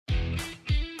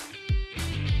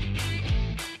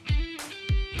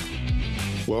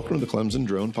Welcome to the Clemson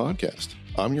Drone Podcast.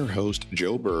 I'm your host,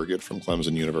 Joe Burgett from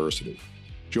Clemson University.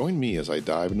 Join me as I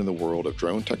dive into the world of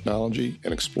drone technology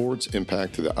and explore its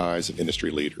impact through the eyes of industry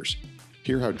leaders.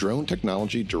 Hear how drone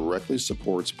technology directly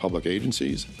supports public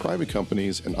agencies, private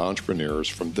companies, and entrepreneurs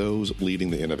from those leading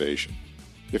the innovation.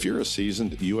 If you're a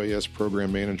seasoned UAS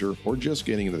program manager or just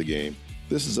getting into the game,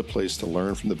 this is a place to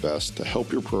learn from the best to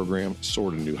help your program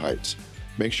soar to new heights.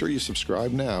 Make sure you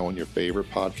subscribe now on your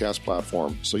favorite podcast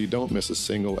platform so you don't miss a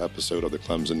single episode of the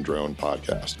Clemson Drone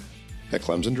Podcast. At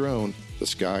Clemson Drone, the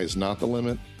sky is not the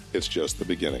limit, it's just the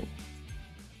beginning.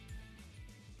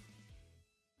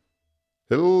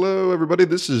 Hello, everybody.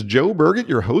 This is Joe Burgett,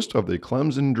 your host of the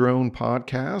Clemson Drone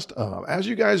Podcast. As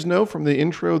you guys know from the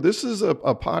intro, this is a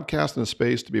podcast in a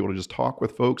space to be able to just talk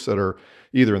with folks that are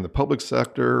either in the public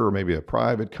sector or maybe a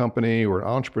private company or an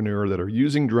entrepreneur that are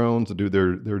using drones to do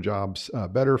their jobs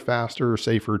better, faster,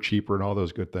 safer, cheaper, and all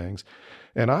those good things.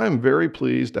 And I'm very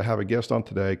pleased to have a guest on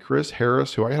today, Chris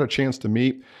Harris, who I had a chance to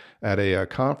meet at a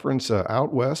conference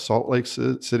out west, Salt Lake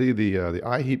City, the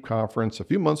IHEAP conference a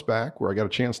few months back, where I got a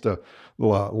chance to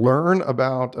learn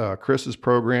about Chris's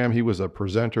program. He was a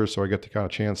presenter, so I got to kind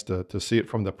of chance to see it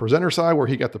from the presenter side, where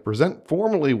he got to present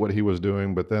formally what he was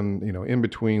doing. But then, in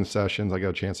between sessions, I got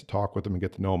a chance to talk with him and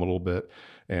get to know him a little bit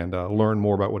and learn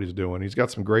more about what he's doing. He's got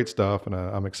some great stuff, and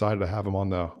I'm excited to have him on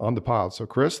the pod. So,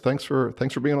 Chris, thanks for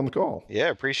being on the call. Yeah,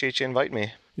 appreciate you inviting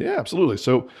me. Yeah, absolutely.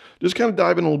 So just kind of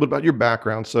dive in a little bit about your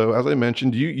background. So as I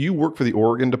mentioned, you work for the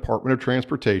Oregon Department of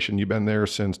Transportation. You've been there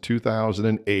since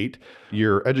 2008.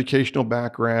 Your educational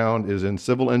background is in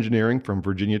civil engineering from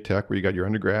Virginia Tech, where you got your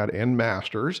undergrad and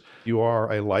master's. You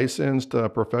are a licensed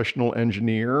professional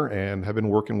engineer and have been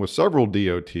working with several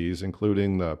DOTs,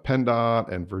 including the PennDOT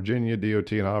and Virginia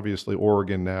DOT, and obviously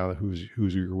Oregon now, who's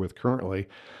you're with currently.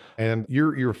 And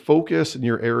your focus and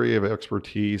your area of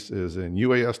expertise is in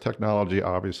UAS technology,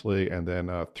 obviously, and then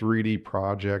 3D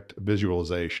project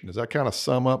visualization. Does that kind of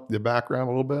sum up the background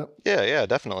a little bit? Yeah,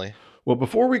 definitely. Well,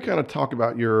 before we kind of talk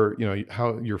about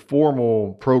how your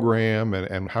formal program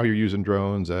and how you're using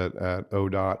drones at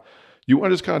ODOT, you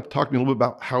want to just kind of talk to me a little bit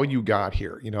about how you got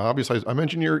here. Obviously, I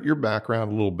mentioned your background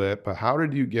a little bit, but how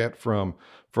did you get from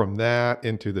that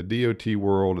into the DOT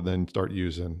world and then start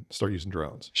using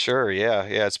drones? Sure, yeah.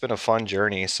 It's been a fun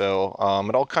journey. So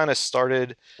it all kind of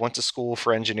started, went to school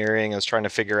for engineering. I was trying to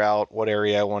figure out what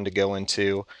area I wanted to go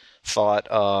into. Thought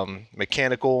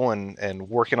mechanical and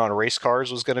working on race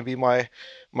cars was going to be my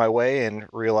way, and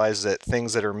realized that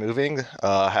things that are moving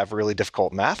have really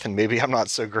difficult math, and maybe I'm not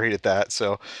so great at that.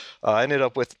 So I ended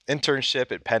up with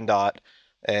internship at PennDOT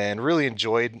and really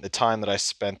enjoyed the time that I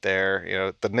spent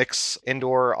there. The mix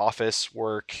indoor office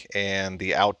work and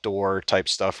the outdoor type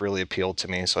stuff really appealed to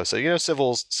me. So I said,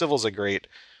 civil's a great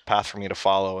path for me to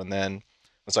follow. And then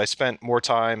as I spent more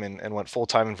time and went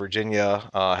full-time in Virginia,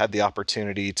 had the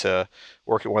opportunity to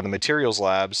work at one of the materials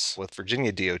labs with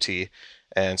Virginia DOT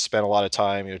and spent a lot of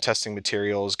time, testing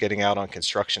materials, getting out on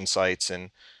construction sites.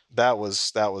 And that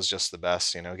was just the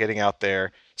best, getting out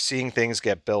there, seeing things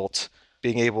get built,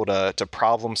 being able to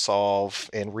problem solve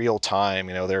in real time.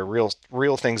 There are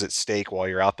real things at stake while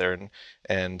you're out there,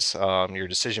 and your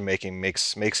decision making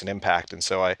makes an impact. And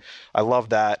so I love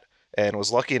that, and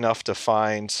was lucky enough to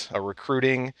find a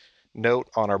recruiting note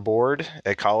on our board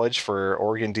at college for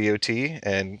Oregon DOT,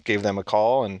 and gave them a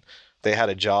call, and they had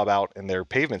a job out in their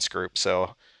pavements group.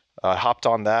 So I hopped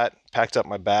on that, packed up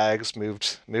my bags,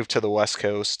 moved to the West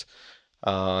Coast,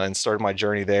 and started my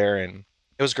journey there. And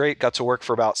it was great. Got to work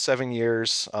for about 7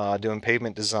 years doing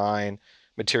pavement design,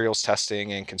 materials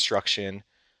testing, and construction.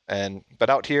 But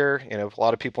out here, a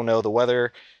lot of people know the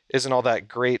weather isn't all that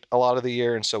great a lot of the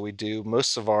year, and so we do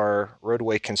most of our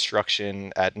roadway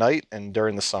construction at night and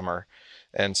during the summer.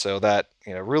 And so that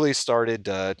really started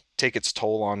to take its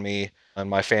toll on me and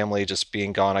my family, just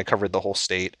being gone. I covered the whole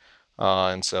state.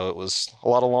 And so it was a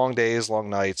lot of long days, long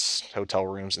nights, hotel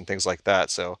rooms, and things like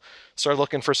that. So started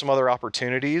looking for some other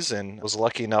opportunities, and was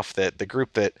lucky enough that the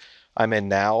group that I'm in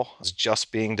now is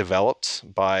just being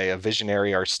developed by a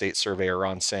visionary, our state surveyor,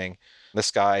 Ron Singh.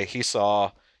 This guy, he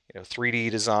saw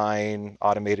 3D design,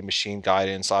 automated machine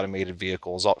guidance, automated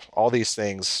vehicles, all these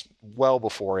things well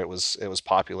before it was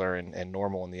popular and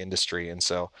normal in the industry. And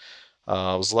so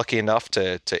I was lucky enough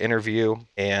to interview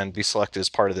and be selected as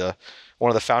part of one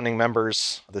of the founding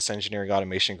members of this engineering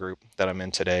automation group that I'm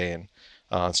in today. And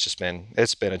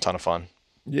it's been a ton of fun.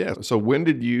 Yeah. So when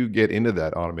did you get into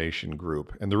that automation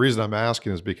group? And the reason I'm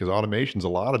asking is because automation's a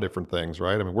lot of different things,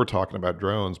 right? I mean, we're talking about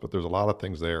drones, but there's a lot of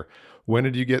things there. When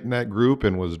did you get in that group,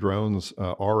 and was drones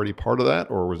already part of that,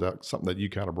 or was that something that you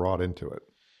kind of brought into it?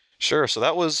 Sure. So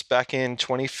that was back in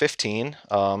 2015.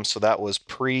 So that was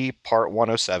pre Part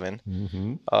 107.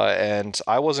 Mm-hmm. And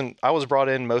I was brought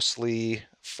in mostly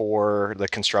for the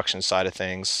construction side of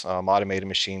things, automated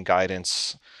machine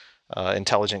guidance,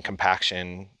 intelligent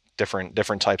compaction,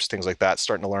 different types of things like that.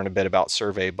 Starting to learn a bit about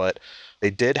survey, but they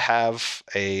did have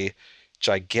a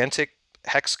gigantic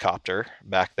hexcopter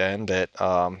back then that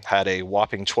had a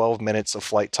whopping 12 minutes of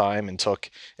flight time and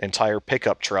took entire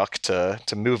pickup truck to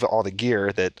move all the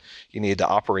gear that you needed to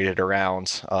operate it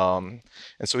around. And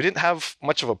so we didn't have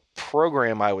much of a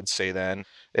program, I would say. Then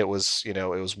it was, it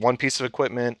was one piece of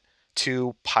equipment,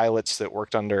 two pilots that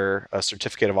worked under a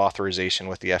certificate of authorization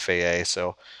with the FAA.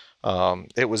 So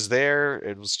it was there.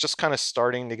 It was just kind of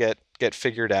starting to get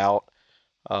figured out.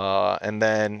 And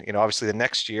then, obviously the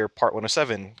next year, Part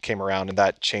 107 came around, and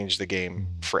that changed the game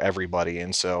for everybody.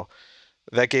 And so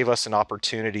that gave us an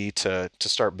opportunity to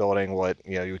start building what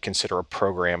you would consider a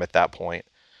program at that point.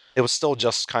 It was still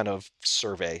just kind of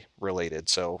survey related.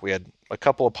 So we had a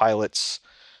couple of pilots,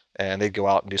 and they'd go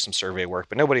out and do some survey work,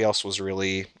 but nobody else was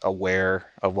really aware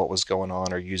of what was going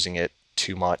on or using it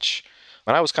too much.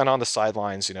 And I was kind of on the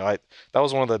sidelines. That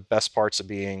was one of the best parts of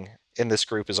being in this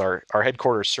group is our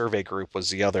headquarters survey group was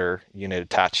the other unit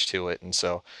attached to it. And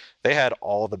they had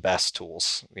all the best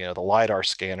tools, the LiDAR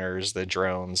scanners, the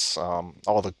drones,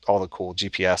 all the cool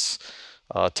GPS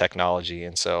technology.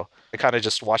 And so I kind of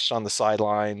just watched on the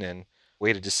sideline and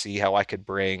waited to see how I could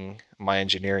bring my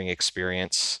engineering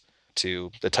experience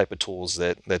to the type of tools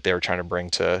that they were trying to bring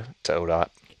to ODOT.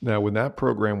 Now, when that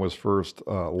program was first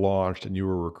launched and you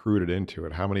were recruited into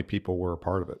it, how many people were a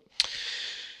part of it?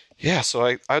 Yeah,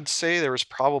 so I'd say there was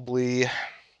probably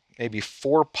maybe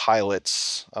 4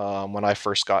 pilots when I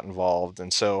first got involved.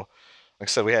 And so, like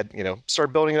I said, we had,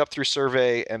 started building it up through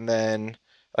survey. And then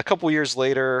a couple years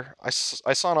later, I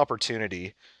saw an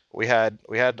opportunity. We had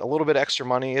a little bit extra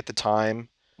money at the time.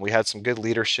 We had some good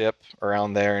leadership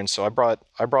around there. And so I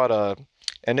brought a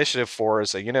initiative for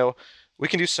us that, we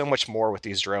can do so much more with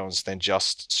these drones than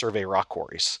just survey rock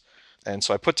quarries. And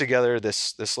so I put together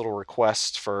this little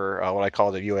request for what I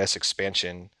call the U.S.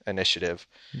 expansion initiative.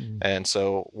 Mm-hmm. And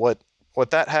so what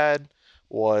that had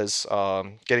was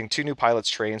getting 2 new pilots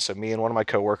trained, so me and one of my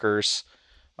coworkers.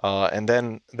 And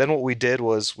then what we did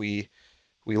was we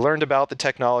learned about the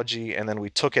technology, and then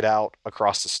we took it out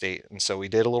across the state. And so we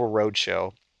did a little road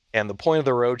show. And the point of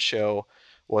the road show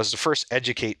was to first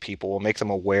educate people, make them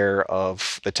aware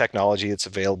of the technology that's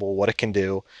available, what it can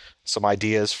do, some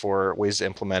ideas for ways to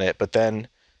implement it, but then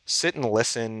sit and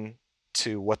listen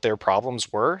to what their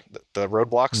problems were, the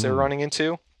roadblocks they're running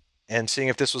into, and seeing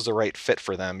if this was the right fit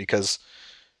for them. Because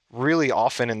really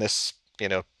often in this,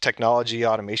 technology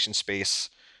automation space,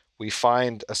 we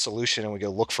find a solution and we go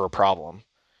look for a problem.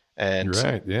 And You're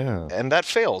right, yeah. And that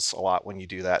fails a lot when you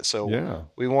do that. So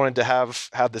we wanted to have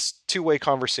this 2-way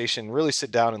conversation, really sit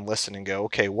down and listen and go,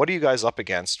 okay, what are you guys up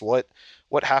against? What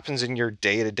happens in your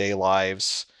day-to-day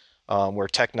lives where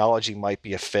technology might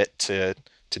be a fit to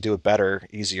do it better,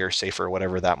 easier, safer,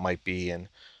 whatever that might be. And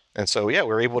so, we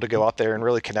were able to go out there and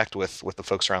really connect with the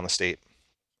folks around the state.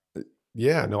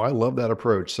 Yeah, no, I love that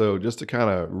approach. So just to kind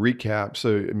of recap,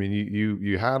 so I mean,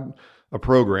 you had a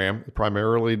program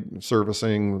primarily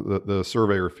servicing the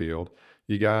surveyor field.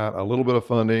 You got a little bit of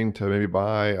funding to maybe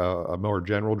buy a more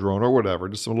general drone or whatever,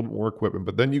 just a little bit more equipment.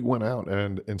 But then you went out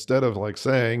and instead of like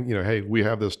saying, hey, we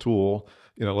have this tool,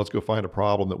 let's go find a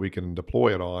problem that we can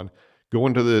deploy it on, go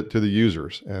into the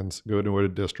users and go to a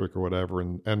district or whatever.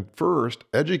 And first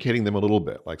educating them a little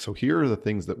bit, like, so here are the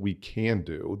things that we can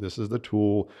do. This is the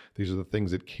tool. These are the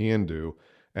things it can do.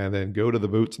 And then go to the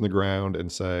boots in the ground and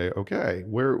say, okay,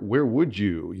 where would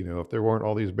you, if there weren't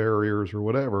all these barriers or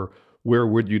whatever, where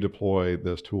would you deploy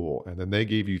this tool? And then they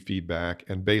gave you feedback.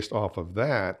 And based off of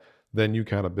that, then you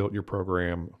kind of built your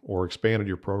program or expanded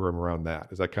your program around that.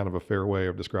 Is that kind of a fair way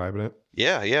of describing it?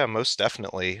 Yeah, most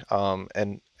definitely.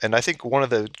 And I think one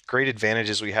of the great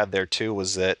advantages we had there too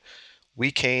was that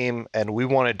we came and we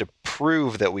wanted to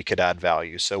prove that we could add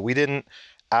value. So we didn't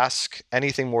ask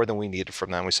anything more than we needed from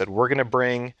them. We said, we're going to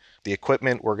bring the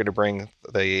equipment, we're going to bring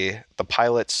the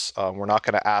pilots. We're not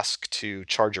going to ask to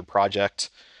charge a project.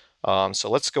 So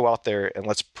let's go out there and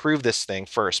let's prove this thing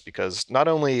first, because not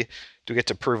only do we get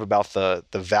to prove about the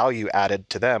value added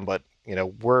to them, but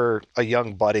we're a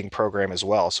young budding program as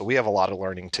well. So we have a lot of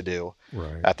learning to do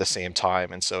at the same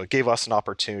time. And so it gave us an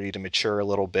opportunity to mature a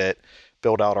little bit,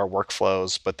 build out our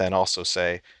workflows, but then also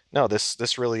say, no,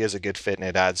 this really is a good fit and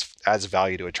it adds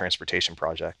value to a transportation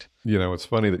project. It's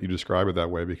funny that you describe it that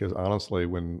way, because honestly,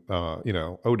 when,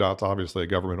 ODOT's obviously a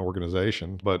government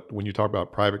organization, but when you talk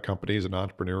about private companies and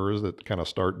entrepreneurs that kind of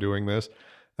start doing this,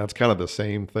 That's kind of the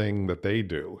same thing that they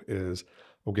do is,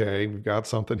 okay, we've got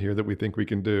something here that we think we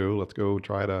can do.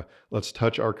 Let's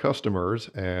touch our customers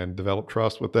and develop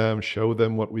trust with them, show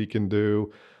them what we can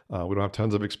do. We don't have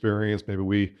tons of experience. Maybe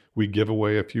we give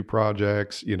away a few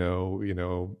projects, eat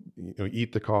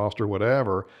the cost or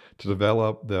whatever to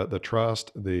develop the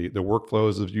trust, the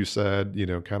workflows, as you said,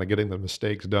 kind of getting the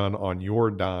mistakes done on your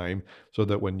dime, so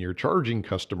that when you're charging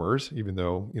customers, even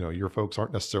though your folks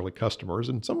aren't necessarily customers,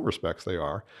 in some respects they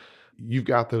are, you've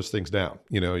got those things down.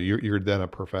 You're then a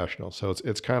professional. So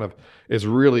it's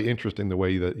really interesting the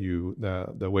way that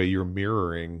the way you're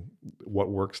mirroring what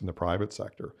works in the private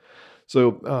sector.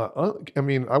 So,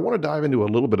 I want to dive into a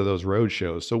little bit of those road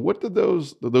shows. So, what did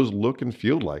those look and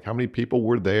feel like? How many people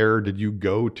were there? Did you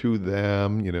go to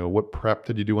them? What prep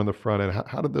did you do on the front end?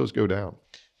 How did those go down?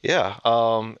 Yeah,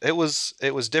 it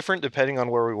was different depending on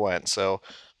where we went. So,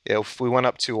 if we went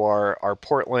up to our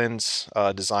Portland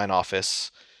design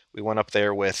office, we went up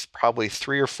there with probably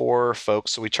three or four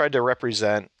folks. So we tried to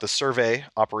represent the survey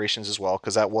operations as well,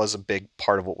 because that was a big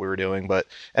part of what we were doing.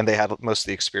 And they had most of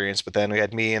the experience. But then we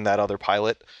had me and that other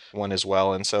pilot one as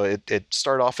well. And so it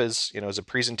started off as a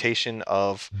presentation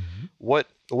of Mhm. what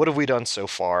have we done so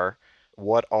far.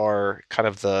 What are kind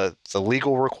of the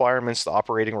legal requirements, the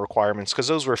operating requirements, because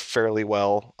those were fairly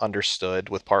well understood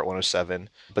with Part 107.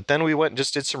 But then we went and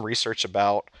just did some research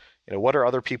about, what are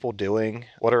other people doing?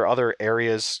 What are other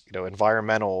areas,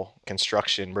 environmental,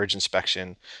 construction, merge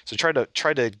inspection. So try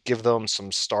to give them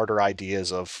some starter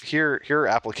ideas of here are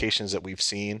applications that we've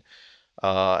seen,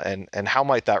 and how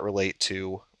might that relate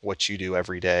to what you do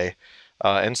every day.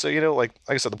 And so, like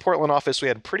I said, the Portland office, we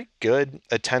had pretty good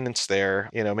attendance there,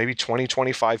 maybe 20,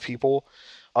 25 people.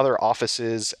 Other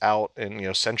offices out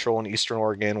in, central and eastern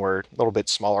Oregon were a little bit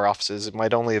smaller offices. It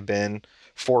might only have been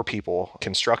 4 people: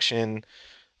 construction,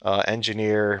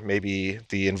 engineer, maybe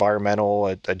the environmental,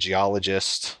 a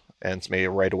geologist, and maybe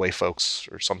right away folks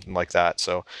or something like that.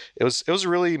 So it was a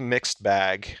really mixed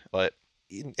bag, but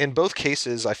in both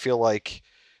cases, I feel like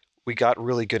we got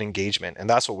really good engagement, and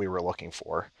that's what we were looking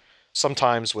for.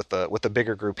 Sometimes with the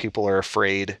bigger group, people are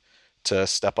afraid to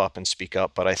step up and speak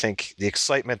up, but I think the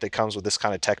excitement that comes with this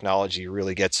kind of technology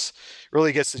really gets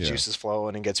the Yeah, juices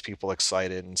flowing and gets people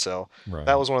excited. And so that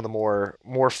right. was one of the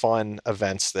more fun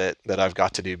events that I've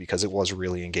got to do, because it was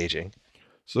really engaging.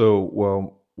 So,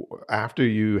 well, after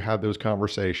you had those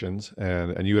conversations,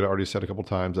 and you had already said a couple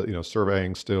times that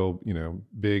surveying still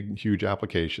big huge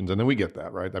applications, and then we get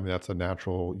that, right? I mean, that's a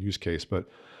natural use case. But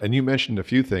and you mentioned a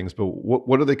few things, but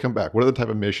what do they come back? What are the type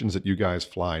of missions that you guys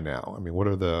fly now? I mean, what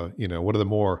are the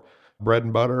more bread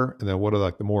and butter, and then what are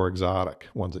like the more exotic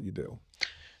ones that you do?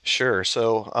 Sure.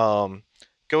 So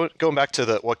going back to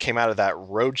the what came out of that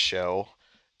road show,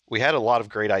 we had a lot of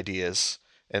great ideas.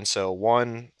 And so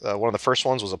one of the first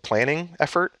ones was a planning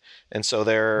effort. And so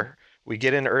there we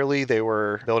get in early. They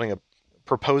were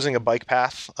proposing a bike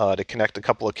path to connect a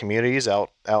couple of communities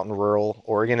out in rural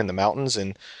Oregon in the mountains,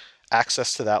 and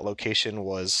access to that location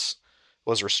was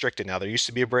restricted. Now there used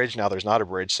to be a bridge, now there's not a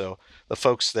bridge. So the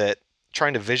folks that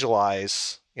trying to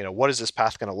visualize, what is this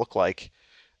path going to look like,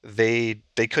 they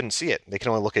couldn't see it. They can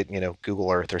only look at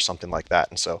Google Earth or something like that.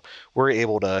 And so we're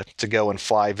able to go and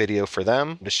fly video for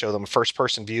them to show them a first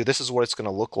person view. This is what it's going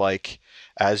to look like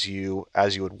as you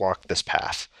would walk this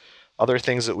path. Other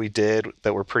things that we did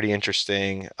that were pretty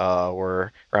interesting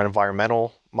were around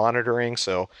environmental monitoring.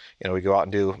 So we go out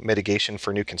and do mitigation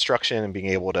for new construction and being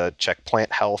able to check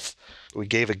plant health. We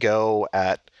gave a go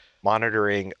at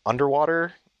monitoring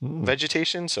underwater Mm.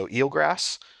 vegetation, so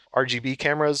eelgrass. RGB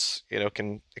cameras, it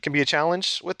can be a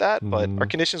challenge with that, but our Mm.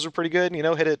 conditions were pretty good.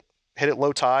 Hit it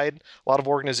low tide. A lot of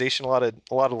organization, a lot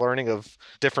of learning of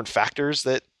different factors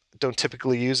that don't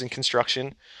typically use in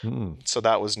construction. Mm. So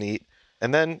that was neat.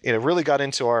 And then really got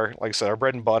into our, like I said, our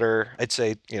bread and butter. I'd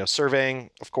say surveying,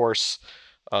 of course,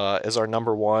 is our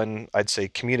number one. I'd say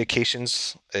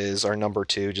communications is our number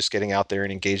two. Just getting out there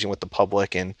and engaging with the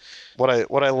public. And what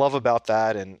I love about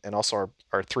that, and also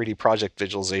our 3D project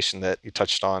visualization that you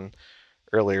touched on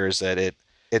earlier, is that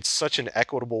it's such an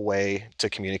equitable way to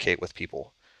communicate with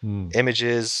people. Mm.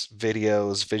 Images,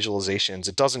 videos, visualizations.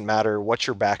 It doesn't matter what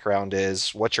your background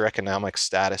is, what your economic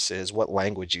status is, what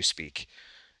language you speak.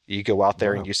 You go out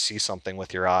there and Wow. you see something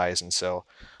with your eyes. And so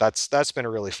that's been a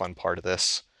really fun part of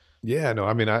this. Yeah, no,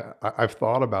 I mean, I've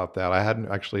thought about that. I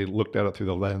hadn't actually looked at it through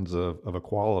the lens of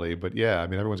equality, but yeah, I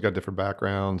mean, everyone's got different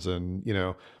backgrounds, and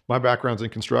my background's in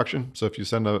construction. So if you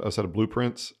send a set of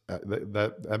blueprints,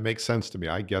 that makes sense to me.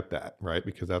 I get that, right?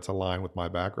 Because that's aligned with my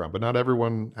background. But not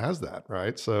everyone has that,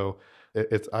 right? So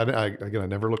again, I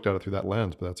never looked at it through that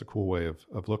lens, but that's a cool way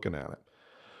of looking at it.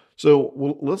 So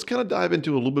let's kind of dive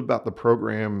into a little bit about the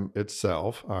program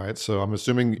itself. All right. So I'm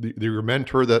assuming your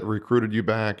mentor that recruited you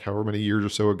back, however many years or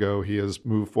so ago, he has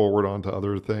moved forward onto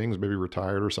other things, maybe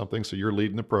retired or something. So you're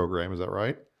leading the program. Is that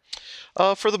right?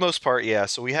 For the most part, yeah.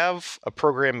 So we have a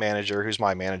program manager who's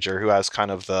my manager who has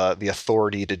kind of the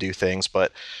authority to do things,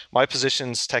 but my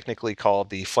position's technically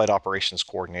called the flight operations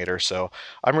coordinator. So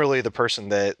I'm really the person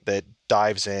that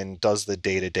dives in, does the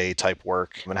day-to-day type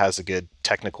work, and has a good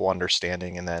technical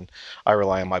understanding, and then I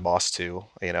rely on my boss to,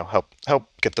 help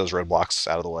get those roadblocks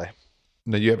out of the way.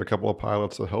 Now you have a couple of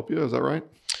pilots that help you. Is that right?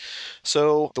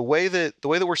 So the way that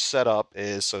we're set up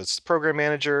is so it's the program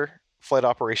manager, flight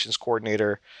operations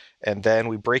coordinator, and then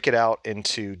we break it out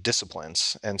into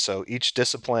disciplines. And so each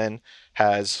discipline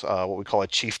has what we call a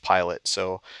chief pilot.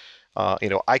 So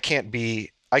I can't be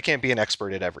an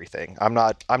expert at everything. I'm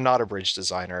not a bridge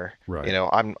designer. Right.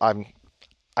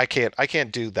 I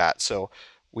can't do that. So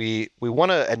we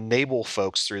want to enable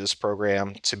folks through this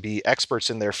program to be experts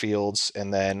in their fields,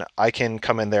 and then I can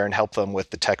come in there and help them with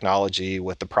the technology,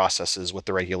 with the processes, with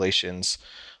the regulations.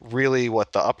 Really,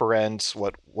 what the upper end,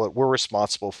 what we're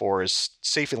responsible for is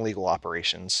safe and legal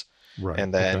operations, Right.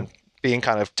 and Okay. then being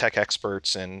kind of tech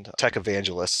experts and tech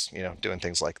evangelists, doing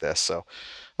things like this. So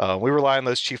we rely on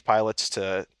those chief pilots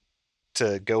to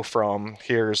go from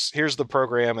here's the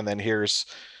program, and then here's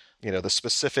the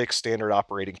specific standard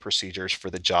operating procedures for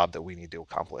the job that we need to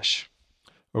accomplish.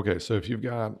 Okay, so if you've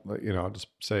got, I'll just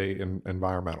say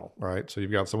environmental, right? So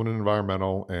you've got someone in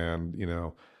environmental, and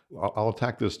I'll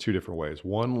attack this two different ways.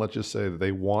 One, let's just say that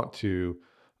they want to,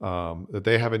 that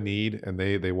they have a need, and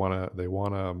they want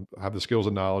to have the skills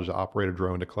and knowledge to operate a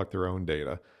drone to collect their own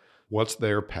data. What's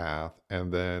their path?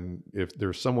 And then if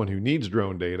there's someone who needs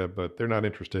drone data, but they're not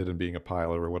interested in being a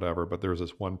pilot or whatever, but there's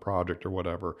this one project or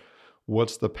whatever,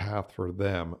 what's the path for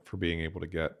them for being able to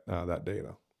get that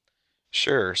data?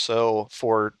 Sure. So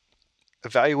for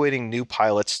evaluating new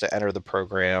pilots to enter the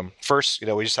program, first,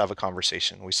 we just have a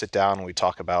conversation. We sit down and we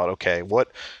talk about, okay, what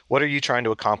are you trying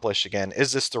to accomplish? Again,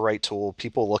 is this the right tool?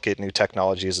 People look at new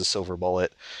technology as a silver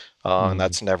bullet, and Mhm.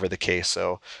 that's never the case.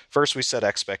 So first, we set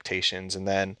expectations, and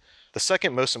then the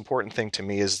second most important thing to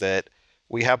me is that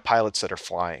we have pilots that are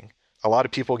flying. A lot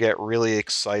of people get really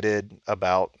excited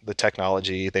about the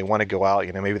technology. They want to go out,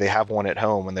 maybe they have one at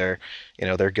home and they're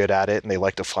good at it and they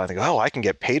like to fly and they go, oh, I can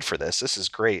get paid for this. This is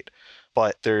great.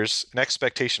 But there's an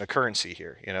expectation of currency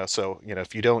here, so,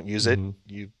 if you don't use it, Mhm.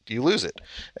 you lose it.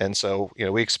 And so,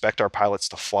 we expect our pilots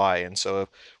to fly. And so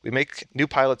we make new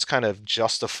pilots kind of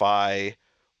justify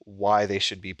why they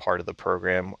should be part of the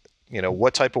program.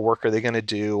 What type of work are they going to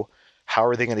do? How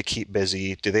are they going to keep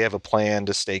busy? Do they have a plan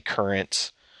to stay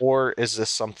current? Or is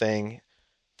this something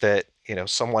that,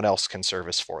 someone else can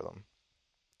service for them?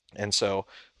 And so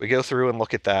we go through and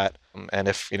look at that. And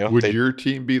if, Would they your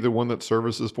team be the one that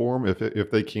services for them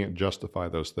if they can't justify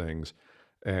those things?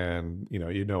 And I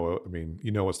mean,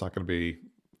 it's not going to be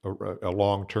a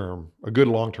long term, a good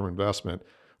long term investment.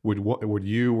 Would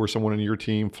you or someone in your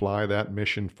team fly that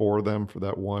mission for them for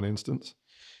that one instance?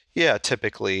 Yeah,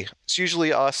 typically it's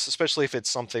usually us, especially if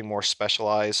it's something more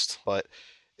specialized. But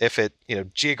if it,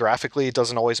 geographically, it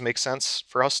doesn't always make sense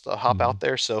for us to hop Hmm. out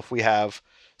there. So if we have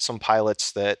some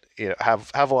pilots that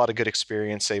have a lot of good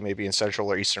experience, say maybe in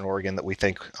Central or Eastern Oregon, that we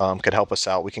think could help us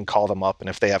out, we can call them up, and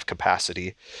if they have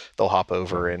capacity, they'll hop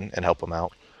over Right. and help them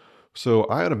out. So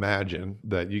I would imagine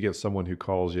that you get someone who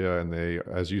calls you and they,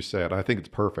 as you said, I think it's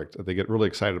perfect. They get really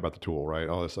excited about the tool, right?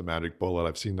 Oh, it's a magic bullet.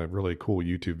 I've seen a really cool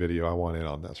YouTube video. I want in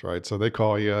on this, right? So they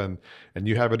call you and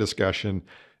you have a discussion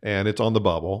and it's on the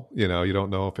bubble. You don't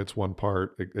know if it's one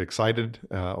part excited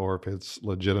or if it's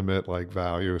legitimate like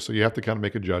value. So you have to kind of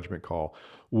make a judgment call.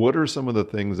 What are some of the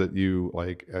things that you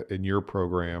like in your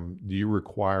program do you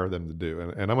require them to do?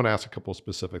 And I'm going to ask a couple of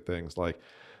specific things like,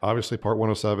 obviously, Part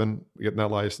 107, getting that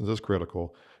license is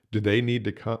critical. Do they need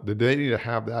to come? Do they need to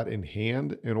have that in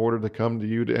hand in order to come to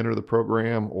you to enter the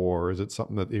program, or is it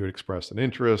something that they would express an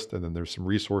interest, and then there's some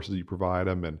resources you provide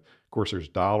them, and of course, there's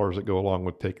dollars that go along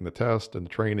with taking the test and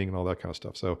the training and all that kind of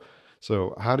stuff.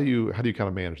 So how do you kind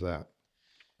of manage that?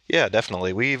 Yeah,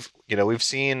 definitely. We've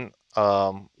seen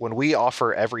when we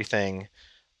offer everything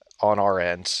on our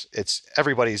end, it's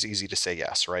everybody's easy to say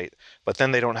yes, right? But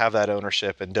then they don't have that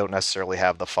ownership and don't necessarily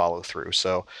have the follow through.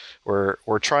 So we're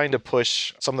trying to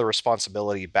push some of the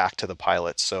responsibility back to the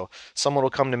pilots. So someone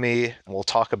will come to me and we'll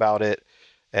talk about it.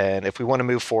 And if we want to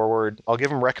move forward, I'll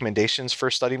give them recommendations for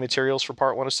study materials for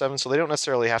Part 107. So they don't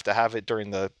necessarily have to have it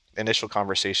during the initial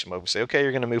conversation, but we say, okay,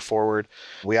 you're going to move forward.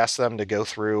 We ask them to go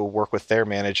through, work with their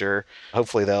manager.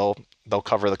 Hopefully they'll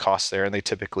cover the costs there, and they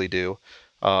typically do.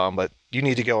 But you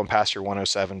need to go and pass your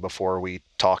 107 before we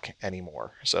talk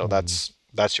anymore. So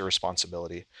that's your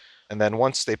responsibility. And then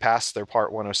once they pass their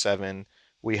part 107,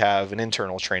 we have an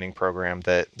internal training program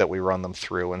that we run them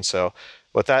through. And so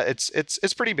with that,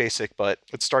 it's pretty basic, but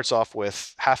it starts off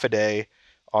with half a day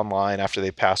online after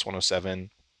they pass 107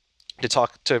 to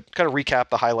kind of recap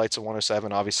the highlights of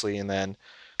 107, obviously, and then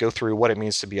go through what it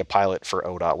means to be a pilot for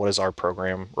ODOT. What is our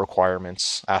program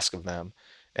requirements? Ask of them.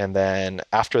 And then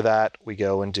after that, we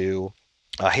go and do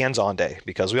a hands-on day,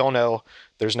 because we all know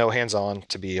there's no hands-on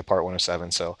to be a Part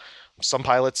 107. So some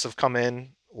pilots have come in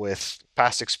with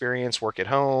past experience, work at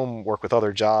home, work with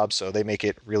other jobs, so they make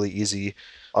it really easy.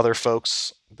 Other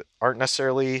folks aren't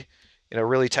necessarily,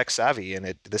 really tech savvy,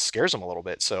 and this scares them a little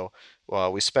bit. So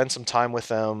we spend some time with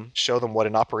them, show them what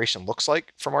an operation looks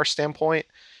like from our standpoint,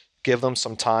 give them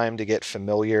some time to get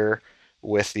familiar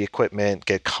with the equipment,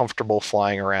 get comfortable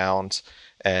flying around,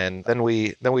 and then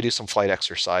we do some flight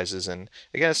exercises. And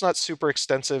again, it's not super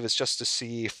extensive. It's just to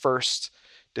see first,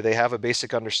 do they have a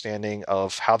basic understanding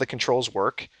of how the controls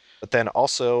work? But then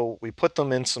also we put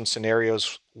them in some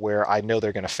scenarios where I know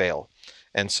they're going to fail.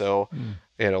 And so,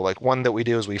 like one that we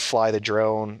do is we fly the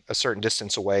drone a certain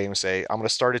distance away and we say, I'm going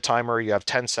to start a timer. You have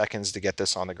 10 seconds to get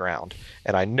this on the ground.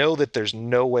 And I know that there's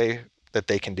no way that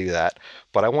they can do that,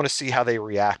 but I want to see how they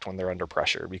react when they're under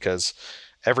pressure, because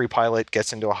every pilot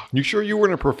gets into a... You sure you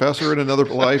weren't a professor in another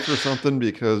life or something?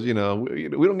 Because, we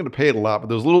don't get paid a lot, but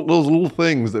those little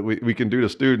things that we can do to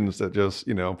students that just,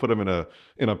 put them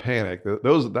in a panic.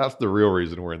 That's the real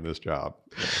reason we're in this job.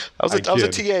 I was a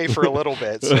TA for a little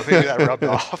bit, so maybe that rubbed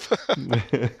off.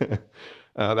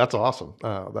 That's awesome.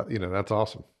 That's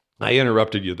awesome. I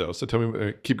interrupted you though. So tell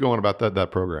me, keep going about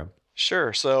that program.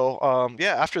 Sure. So,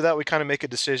 after that, we kind of make a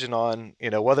decision on,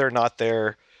 whether or not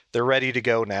they're ready to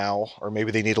go now, or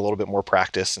maybe they need a little bit more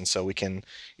practice. And so we can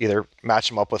either match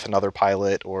them up with another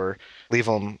pilot or leave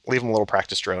them a little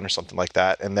practice drone or something like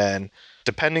that. And then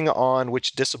depending on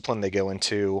which discipline they go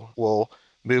into, we'll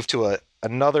move to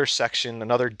another section,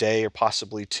 another day or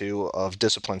possibly two of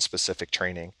discipline specific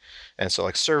training. And so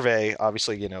like survey,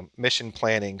 obviously, mission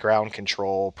planning, ground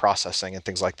control, processing, and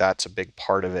things like that's a big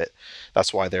part of it.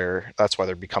 That's why they're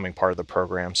becoming part of the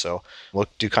program. So we'll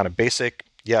do kind of basic,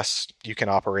 yes, you can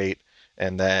operate,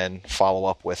 and then follow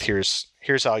up with here's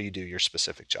how you do your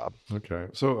specific job. Okay.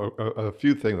 So a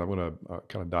few things I'm going to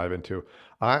kind of dive into.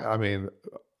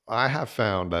 I have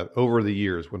found that over the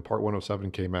years when Part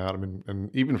 107 came out,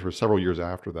 and even for several years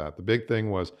after that, the big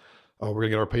thing was, oh, we're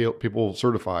going to get our people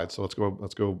certified. So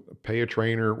let's go pay a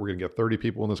trainer. We're going to get 30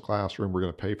 people in this classroom. We're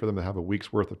going to pay for them to have a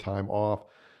week's worth of time off.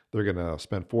 They're going to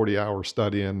spend 40 hours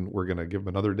studying. We're going to give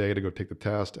them another day to go take the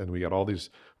test. And we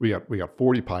got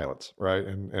 40 pilots, right?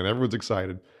 And everyone's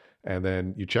excited. And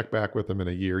then you check back with them in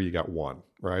a year, you got one,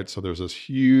 right? So there's this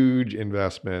huge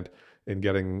investment in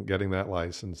getting that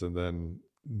license, and then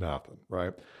nothing,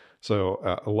 right? So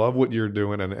I love what you're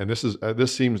doing, and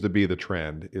this seems to be the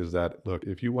trend, is that, look,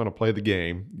 if you want to play the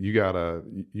game, you gotta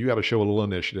show a little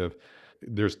initiative.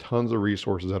 There's tons of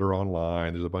resources that are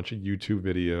online. There's a bunch of YouTube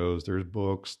videos. There's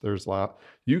books. There's a lot.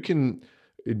 You can,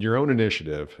 in your own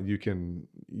initiative, you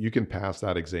can pass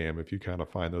that exam if you kind of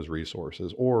find those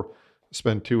resources, or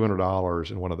spend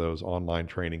 $200 in one of those online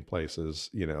training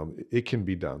places. It can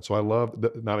be done. So I love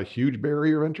not a huge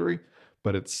barrier of entry,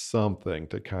 but it's something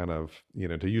to kind of,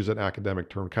 to use an academic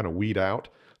term, kind of weed out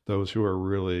those who are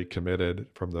really committed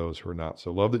from those who are not.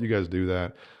 So love that you guys do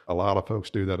that. A lot of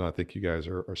folks do that, and I think you guys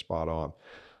are spot on.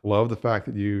 Love the fact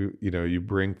that you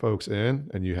bring folks in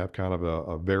and you have kind of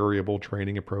a variable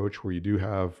training approach where you do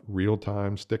have real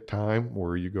time, stick time,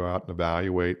 where you go out and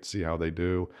evaluate, see how they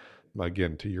do.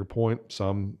 Again, to your point,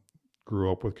 some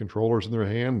grew up with controllers in their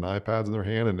hand and iPads in their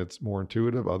hand, and it's more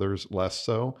intuitive, others less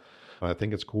so. I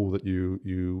think it's cool that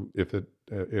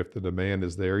if the demand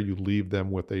is there, you leave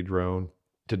them with a drone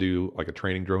to do, like a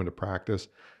training drone to practice,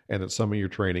 and that some of your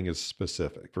training is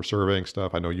specific for surveying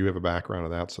stuff. I know you have a background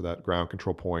in that, so that ground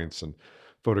control points and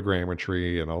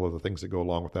photogrammetry and all of the things that go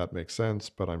along with that makes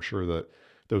sense. But I'm sure that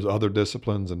those other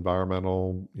disciplines,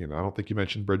 environmental, I don't think you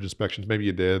mentioned bridge inspections. Maybe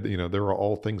you did. There are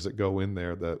all things that go in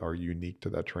there that are unique to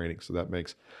that training. So that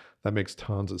makes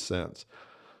tons of sense.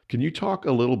 Can you talk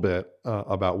a little bit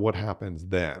about what happens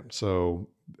then? So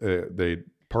they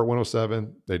Part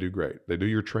 107, they do great. They do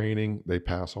your training, they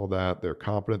pass all that, they're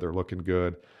competent, they're looking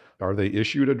good. Are they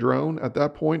issued a drone at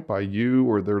that point by you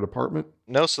or their department?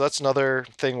 No, so that's another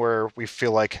thing where we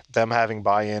feel like them having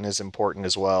buy-in is important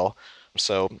as well.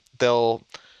 So they'll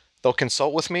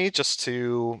consult with me just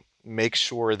to make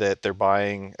sure that they're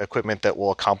buying equipment that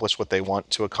will accomplish what they want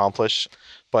to accomplish,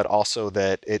 but also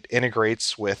that it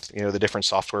integrates with, the different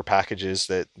software packages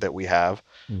that we have,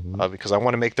 Hmm. because I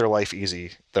want to make their life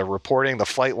easy. The reporting, the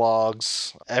flight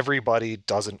logs, everybody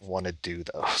doesn't want to do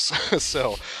those.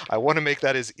 So I want to make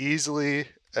that as easily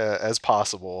as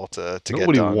possible to get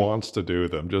Nobody done. wants to do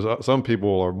them. Just some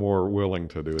people are more willing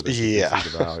to do them because they Yeah. see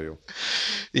the value.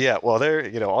 Yeah, well,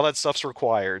 all that stuff's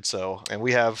required. So, and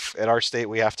we have at our state,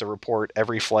 we have to report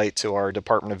every flight to our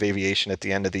Department of Aviation at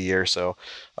the end of the year. So,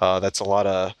 that's a lot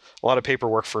of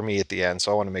paperwork for me at the end.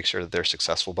 So, I want to make sure that they're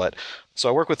successful. But so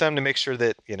I work with them to make sure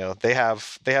that they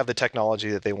have the technology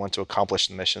that they want to accomplish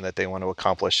the mission that they want to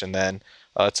accomplish, and then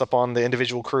it's up on the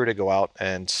individual crew to go out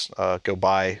and go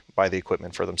buy the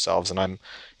equipment for themselves. And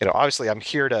obviously, I'm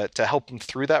here to help them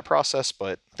through that process,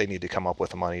 but they need to come up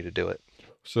with the money to do it.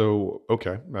 So,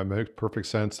 okay, that makes perfect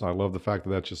sense. And I love the fact that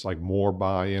that's just like more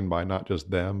buy-in by not just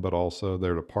them, but also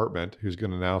their department, who's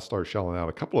going to now start shelling out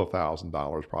a couple of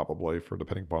 $1,000 probably for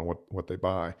depending upon what they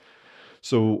buy.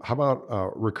 So, how about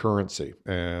recurrency?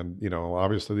 And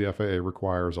obviously the FAA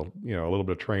requires a little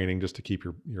bit of training just to keep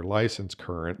your license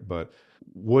current. But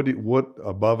what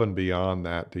above and beyond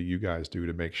that do you guys do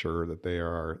to make sure that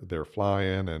they're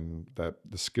flying and that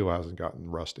the skill hasn't gotten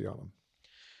rusty on them?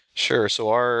 Sure. So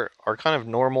our kind of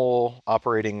normal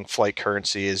operating flight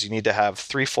currency is you need to have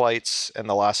 3 flights in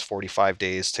the last 45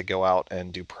 days to go out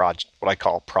and do what I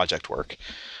call project work.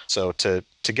 So to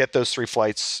get those 3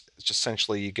 flights, it's just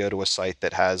essentially you go to a site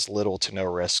that has little to no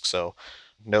risk. So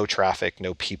no traffic,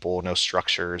 no people, no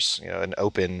structures, an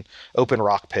open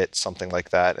rock pit, something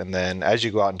like that. And then as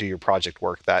you go out and do your project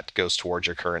work, that goes towards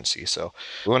your currency. So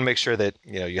we want to make sure that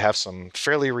you have some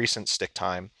fairly recent stick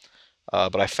time.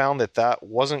 But I found that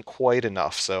wasn't quite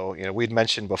enough. So, we'd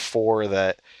mentioned before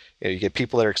that you get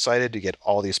people that are excited, you get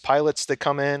all these pilots that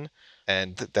come in,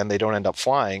 and then they don't end up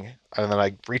flying. And then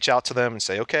I reach out to them and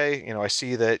say, okay, I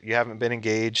see that you haven't been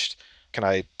engaged. Can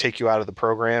I take you out of the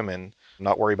program and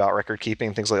not worry about record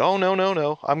keeping? Things like, oh, no, no,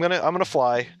 no, I'm gonna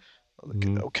fly. Like,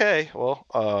 Hmm. okay, well,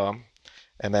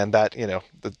 and then that,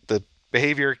 the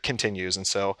behavior continues. And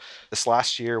so this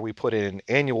last year we put in an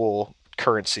annual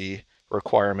currency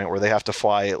requirement where they have to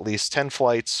fly at least 10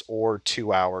 flights or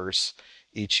 2 hours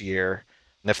each year.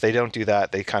 And if they don't do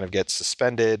that, they kind of get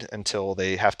suspended until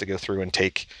they have to go through and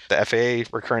take the FAA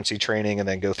recurrency training and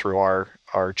then go through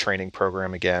our training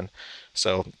program again.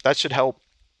 So that should help,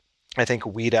 I think,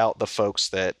 weed out the folks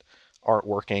that aren't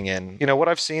working. And what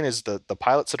I've seen is the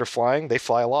pilots that are flying, they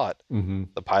fly a lot. Hmm.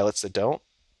 The pilots that don't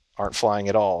aren't flying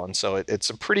at all. And so it's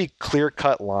a pretty clear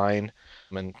cut line.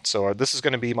 And so this is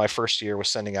going to be my first year with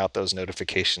sending out those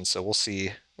notifications. So we'll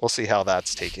see how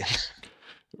that's taken.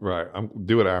 Right.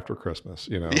 Do it after Christmas,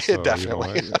 Yeah, so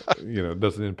definitely. it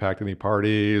doesn't impact any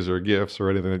parties or gifts or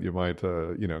anything that you might,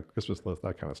 Christmas list,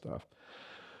 that kind of stuff.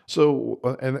 So,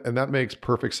 and that makes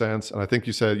perfect sense. And I think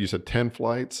you said 10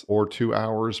 flights or 2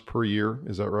 hours per year.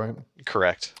 Is that right?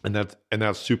 Correct. And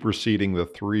that's superseding the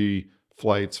 3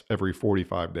 flights every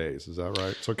 45 days. Is that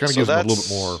right? So it kind of So gives them a little bit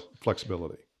that's more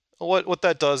flexibility. what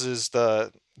that does is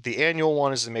the annual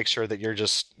one is to make sure that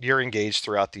you're engaged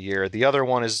throughout the year. The other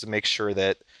one is to make sure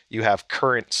that you have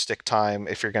current stick time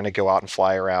if you're going to go out and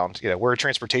fly around. We're a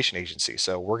transportation agency,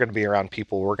 so we're going to be around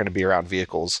people, we're going to be around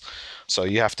vehicles. So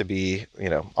you have to be,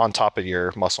 on top of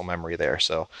your muscle memory there.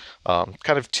 So kind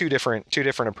of two different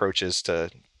approaches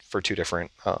for two different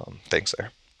things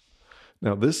there.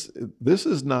 Now, this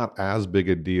is not as big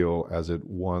a deal as it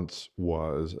once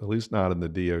was, at least not in the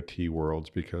DOT worlds,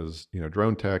 because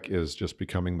drone tech is just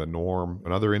becoming the norm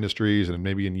in other industries, and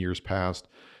maybe in years past,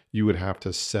 you would have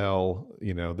to sell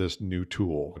this new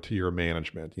tool to your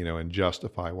management, and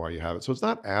justify why you have it. So it's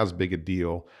not as big a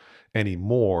deal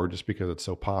anymore, just because it's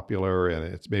so popular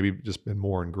and it's maybe just been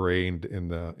more ingrained in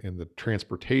the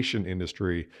transportation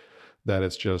industry that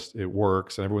it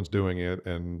works and everyone's doing it,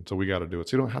 and so we got to do it.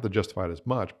 So you don't have to justify it as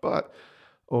much. But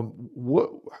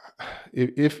what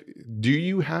if do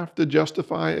you have to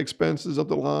justify expenses of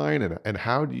the line, and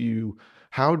how do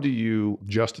you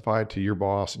justify it to your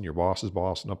boss and your boss's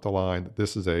boss and up the line that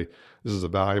this is a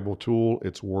valuable tool?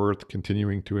 It's worth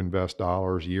continuing to invest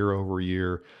dollars year over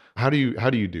year. How do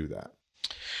you do that?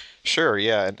 Sure,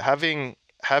 yeah, and having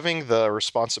the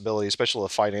responsibility, especially the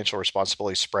financial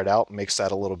responsibility, spread out makes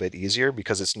that a little bit easier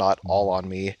because it's not all on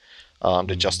me to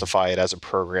Mm-hmm. justify it as a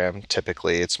program.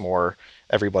 Typically, it's more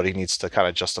everybody needs to kind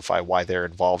of justify why they're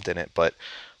involved in it. But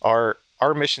our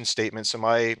mission statement, so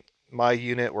my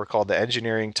unit, we're called the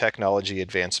Engineering Technology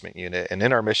Advancement Unit, and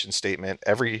in our mission statement,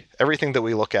 everything that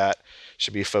we look at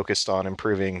should be focused on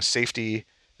improving safety,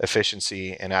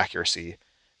 efficiency, and accuracy.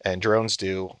 And drones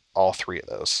do all three of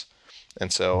those.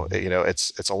 And so, Mhm.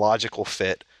 it's a logical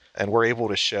fit, and we're able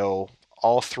to show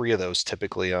all three of those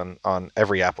typically on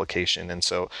every application. And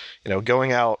so,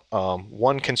 going out,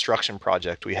 one construction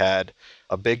project, we had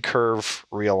a big curve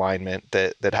realignment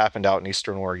that happened out in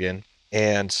Eastern Oregon,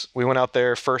 and we went out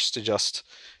there first to just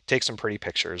take some pretty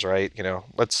pictures, right?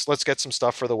 Let's get some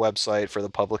stuff for the website for the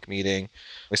public meeting.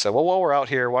 We said, well, while we're out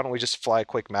here, why don't we just fly a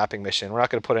quick mapping mission? We're not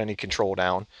going to put any control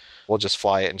down. We'll just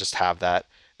fly it and just have that.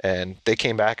 And they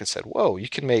came back and said, whoa, you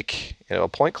can make a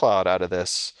point cloud out of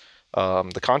this.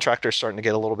 The contractor's starting to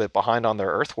get a little bit behind on their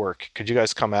earthwork. Could you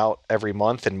guys come out every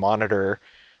month and monitor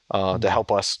to Mhm.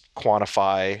 help us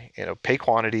quantify, pay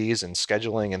quantities and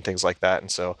scheduling and things like that?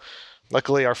 And so,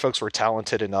 luckily, our folks were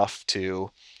talented enough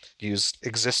to use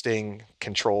existing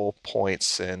control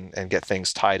points and get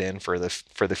things tied in for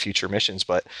the future missions.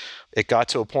 But it got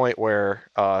to a point where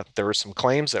there were some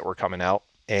claims that were coming out,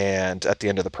 and at the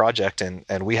end of the project,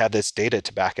 and we had this data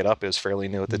to back it up. It was fairly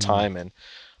new at the Mhm. time,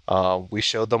 and we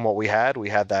showed them what we had. We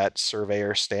had that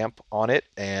surveyor stamp on it,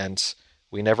 and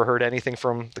we never heard anything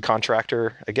from the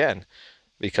contractor again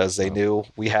because they Wow. knew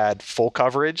we had full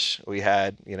coverage. We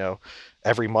had,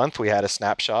 every month we had a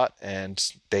snapshot,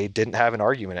 and they didn't have an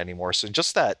argument anymore. So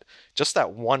just that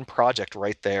one project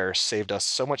right there saved us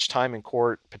so much time in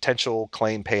court, potential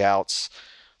claim payouts,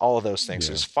 all of those things.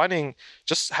 So Yeah.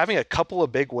 just having a couple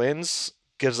of big wins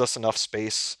gives us enough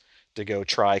space to go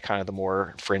try kind of the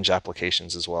more fringe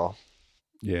applications as well.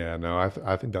 Yeah, no,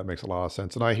 I think that makes a lot of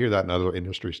sense, and I hear that in other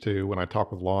industries too. When I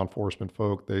talk with law enforcement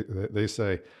folk, they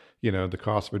say, the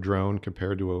cost of a drone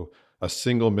compared to a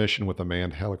single mission with a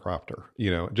manned helicopter,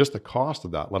 just the cost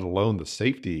of that, let alone the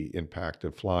safety impact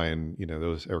of flying,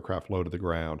 those aircraft low to the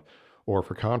ground, or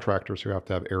for contractors who have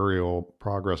to have aerial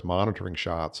progress monitoring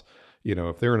shots.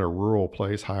 If they're in a rural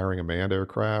place hiring a manned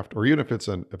aircraft, or even if it's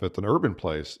an urban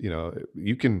place,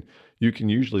 you can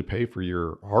usually pay for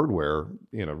your hardware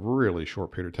in a really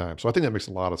short period of time. So I think that makes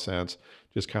a lot of sense.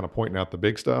 Just kind of pointing out the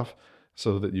big stuff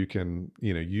so that you can,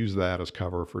 use that as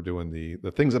cover for doing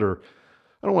the things that are,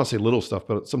 I don't want to say little stuff,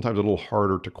 but sometimes a little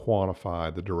harder to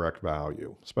quantify the direct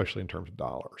value, especially in terms of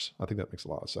dollars. I think that makes a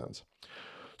lot of sense.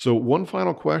 So one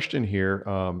final question here,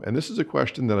 and this is a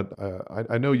question that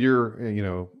I know you're,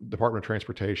 Department of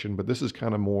Transportation, but this is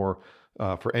kind of more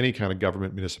for any kind of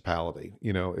government municipality.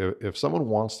 If someone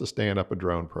wants to stand up a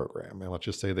drone program, and let's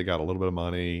just say they got a little bit of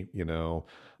money,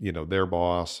 their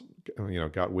boss,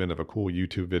 got wind of a cool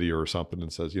YouTube video or something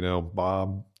and says,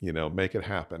 Bob, make it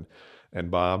happen. And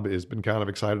Bob has been kind of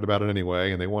excited about it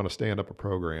anyway, and they want to stand up a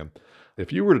program.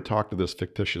 If you were to talk to this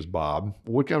fictitious Bob,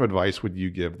 what kind of advice would you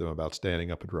give them about standing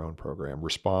up a drone program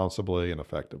responsibly and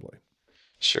effectively?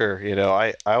 Sure.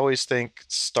 I always think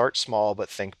start small but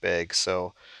think big.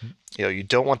 So, you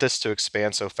don't want this to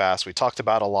expand so fast. We talked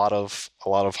about a lot of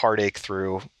heartache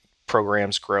through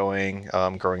programs growing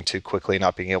too quickly,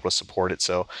 not being able to support it.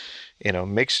 So,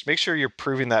 make sure you're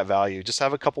proving that value. Just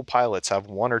have a couple pilots, have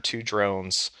one or two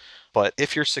drones, but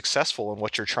if you're successful in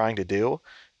what you're trying to do,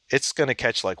 it's going to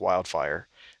catch like wildfire.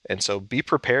 And so be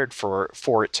prepared for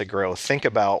it to grow. Think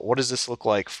about, what does this look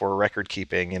like for record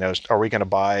keeping? Are we going to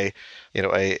buy,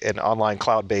 an online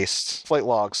cloud-based flight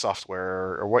log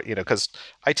software, or what, because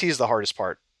IT is the hardest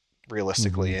part Hmm.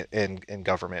 realistically in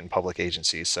government and public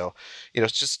agencies. So,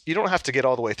 it's just, you don't have to get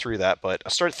all the way through that, but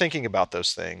start thinking about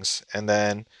those things. And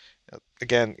then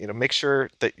again, make sure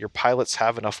that your pilots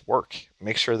have enough work.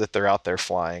 Make sure that they're out there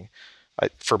flying.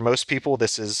 For most people,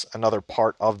 this is another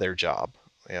part of their job.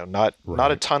 Not a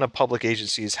Right. ton of public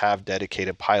agencies have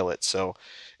dedicated pilots. So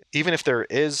even if there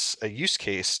is a use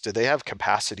case, do they have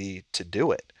capacity to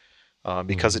do it?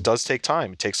 Because it Hmm. does take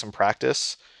time. It takes some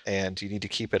practice, and you need to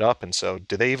keep it up. And so,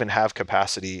 do they even have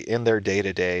capacity in their day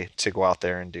to day to go out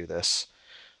there and do this?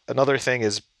 Another thing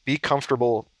is, be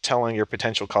comfortable telling your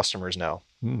potential customers no.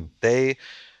 Hmm. They,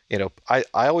 I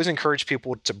always encourage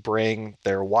people to bring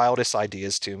their wildest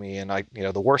ideas to me, and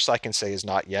the worst I can say is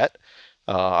not yet.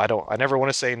 I never want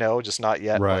to say no, just not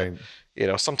yet. But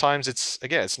Right. sometimes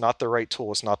it's not the right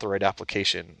tool, it's not the right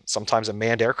application. Sometimes a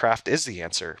manned aircraft is the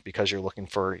answer because you're looking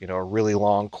for a really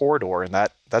long corridor, and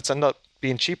that's end up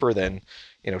being cheaper than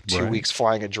 2 weeks Right.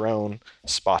 flying a drone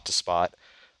spot to spot.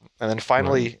 And then Right.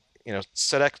 finally,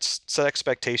 set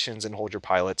expectations and hold your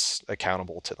pilots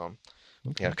accountable to them.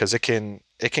 Okay. Because it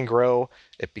can grow.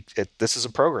 This is a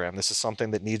program. This is something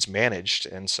that needs managed,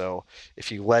 and so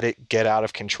if you let it get out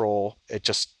of control, it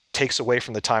just takes away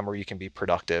from the time where you can be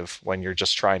productive when you're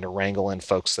just trying to wrangle in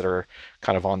folks that are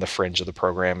kind of on the fringe of the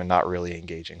program and not really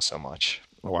engaging so much.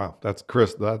 Oh, wow. That's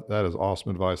Chris. That is awesome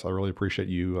advice. I really appreciate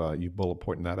you bullet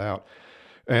pointing that out.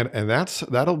 And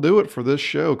that'll do it for this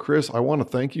show. Chris, I want to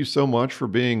thank you so much for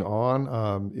being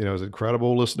on. It's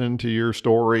incredible listening to your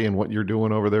story and what you're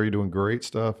doing over there. You're doing great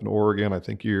stuff in Oregon. I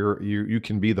think you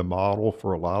can be the model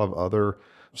for a lot of other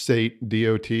state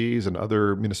DOTs and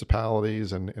other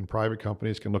municipalities and private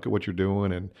companies can look at what you're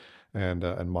doing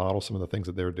and model some of the things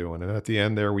that they're doing. And at the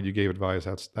end there, when you gave advice,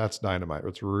 that's dynamite.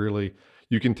 It's really,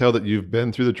 you can tell that you've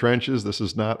been through the trenches. This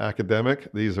is not academic.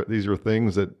 These are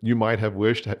things that you might have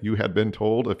wished you had been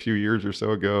told a few years or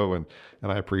so ago. And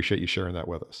I appreciate you sharing that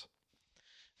with us.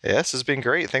 Yeah, this has been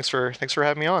great. Thanks for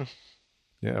having me on.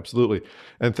 Yeah, absolutely.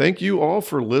 And thank you all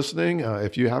for listening.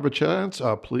 If you have a chance,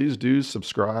 please do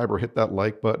subscribe or hit that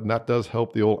like button. That does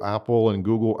help the old Apple and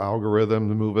Google algorithm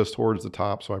to move us towards the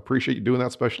top. So I appreciate you doing that,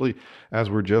 especially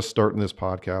as we're just starting this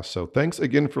podcast. So thanks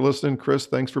again for listening. Chris,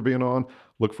 thanks for being on.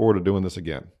 Look forward to doing this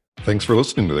again. Thanks for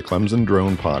listening to the Clemson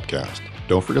Drone Podcast.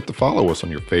 Don't forget to follow us on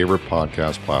your favorite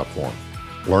podcast platform.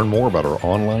 Learn more about our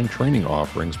online training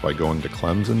offerings by going to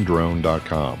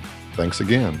clemsondrone.com. Thanks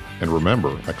again, and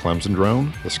remember, at Clemson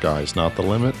Drone, the sky's not the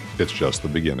limit, it's just the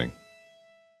beginning.